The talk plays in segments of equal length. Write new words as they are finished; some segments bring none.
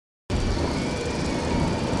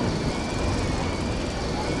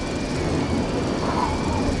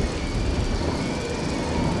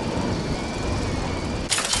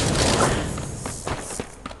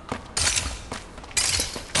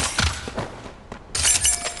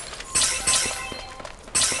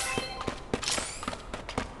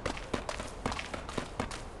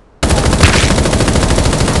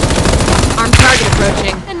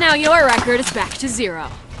Now your record is back to 0.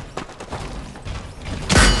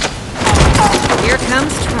 Here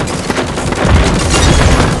comes trouble.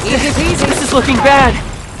 Easy peasy. This is looking bad.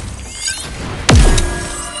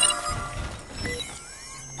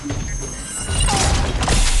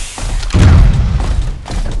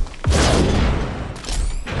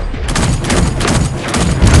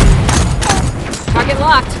 Target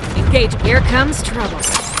locked. Engage. Here comes trouble.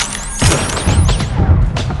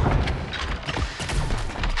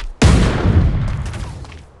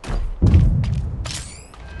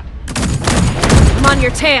 I'm on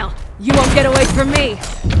your tail. You won't get away from me.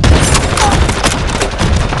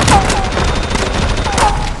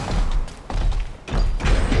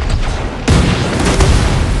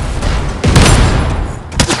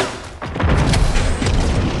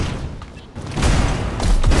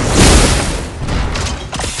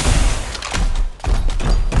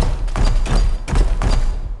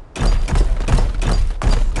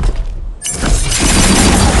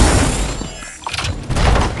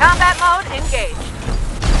 Combat mode engaged.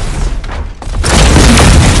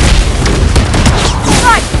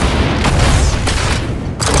 Right!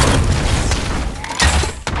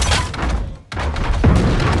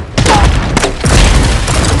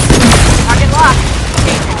 Target locked.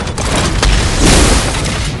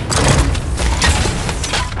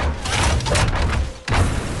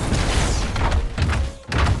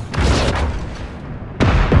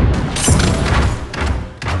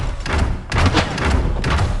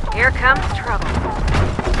 Here comes trouble.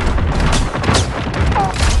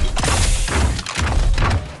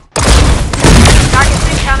 Target's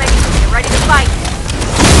incoming. Get ready to fight.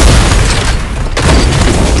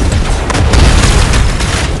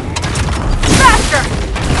 Faster!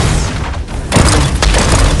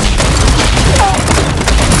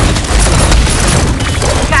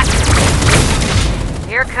 Gotcha.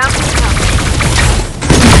 Here comes trouble.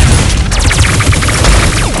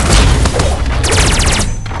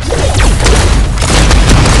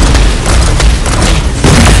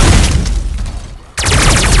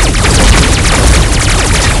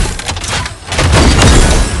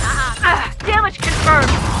 Damage confirmed.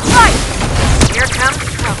 Right! Here comes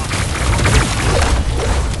trouble.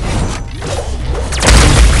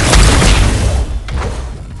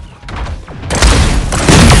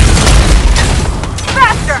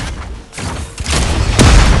 Faster!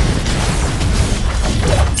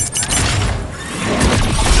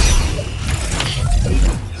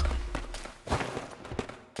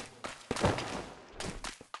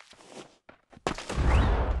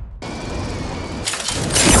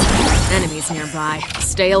 Enemies nearby.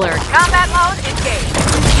 Stay alert. Combat mode engaged.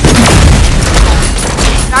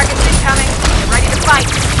 Target's incoming. Get ready to fight.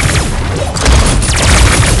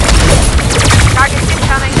 Target's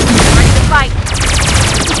incoming. Get ready to fight.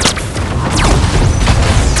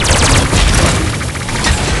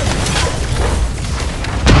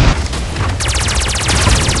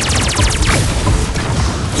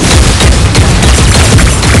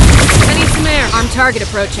 I need some air. Armed target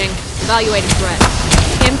approaching. Evaluating threat.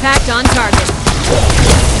 Impact on target.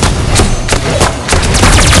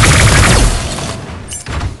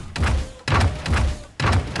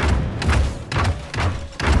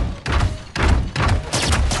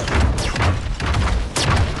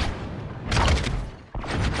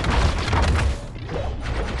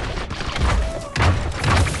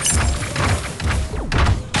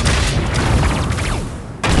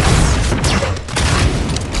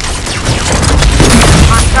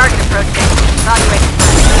 On target approaching. Evaluating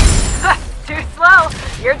threat. Too slow.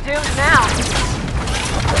 You're doomed now.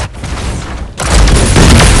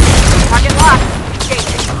 Target locked.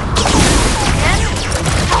 Engaging. In.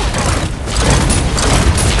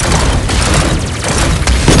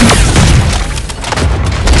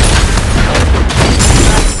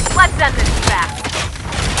 Let's end this fast.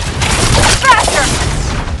 Faster!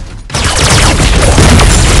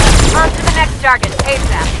 On to the next target,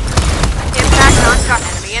 ASAP. Impact on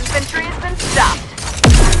target. Enemy infantry has been stopped.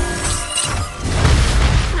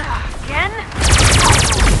 Again?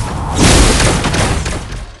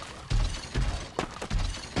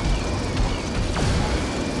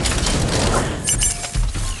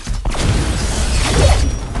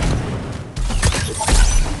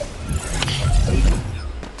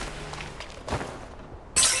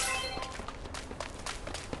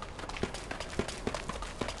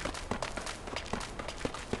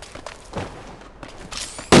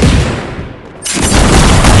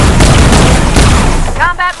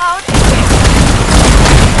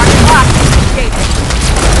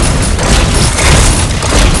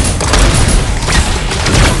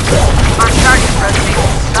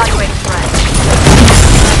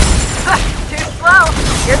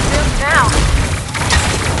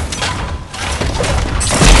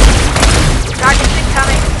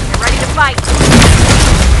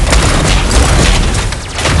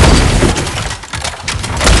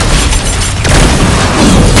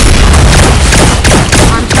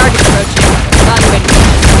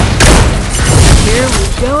 Here we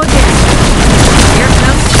go again. Here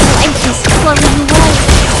comes... I'm just blowing away.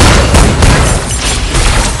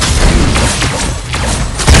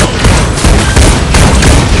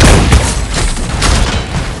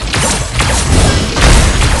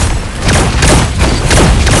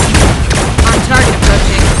 On target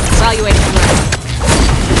approaching. Evaluating threat.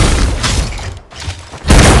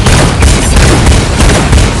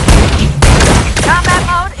 Combat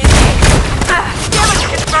mode engaged. Damage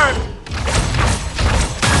confirmed.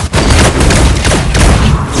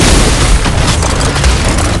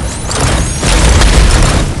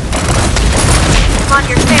 I'm on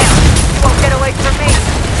your tail. You won't get away from me.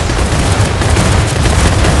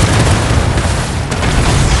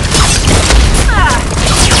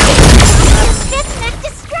 Fifth mech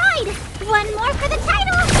destroyed. One more for the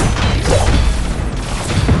title.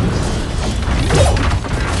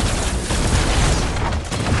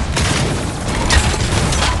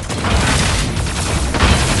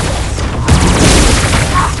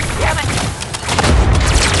 Damn it!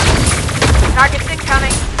 Target's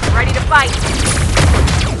incoming. Ready to fight.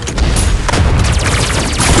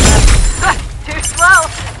 Too slow.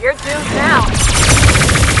 You're doomed now.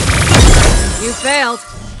 You failed.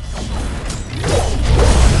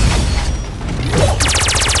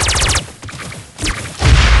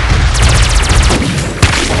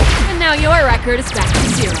 And now your record is back to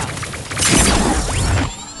 0.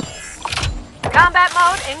 Combat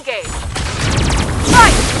mode engaged.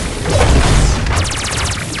 Fight!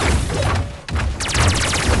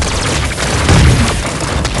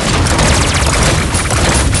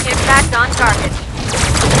 Impact on target.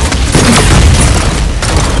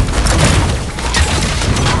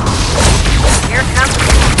 Here comes...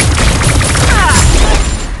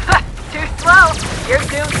 Too slow. You're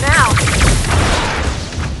doomed now.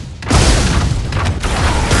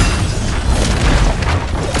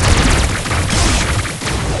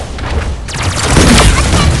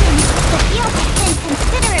 The field has thinned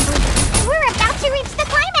considerably. We're about to reach the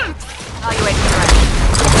climax. Evaluating threat.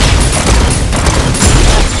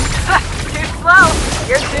 Too slow.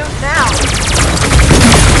 You're doomed now.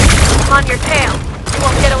 I'm on your tail. You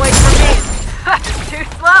won't get away from me. Too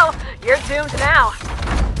slow. You're doomed now.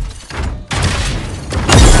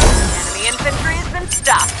 Enemy infantry has been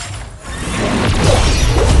stopped.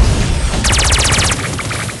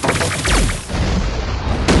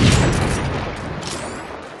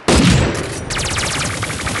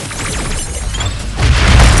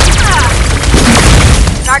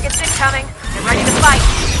 Target's incoming. Get ready to fight.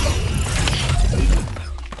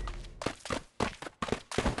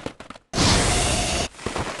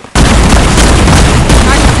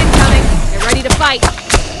 Target's incoming. Get ready to fight.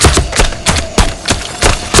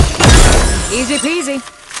 Easy peasy.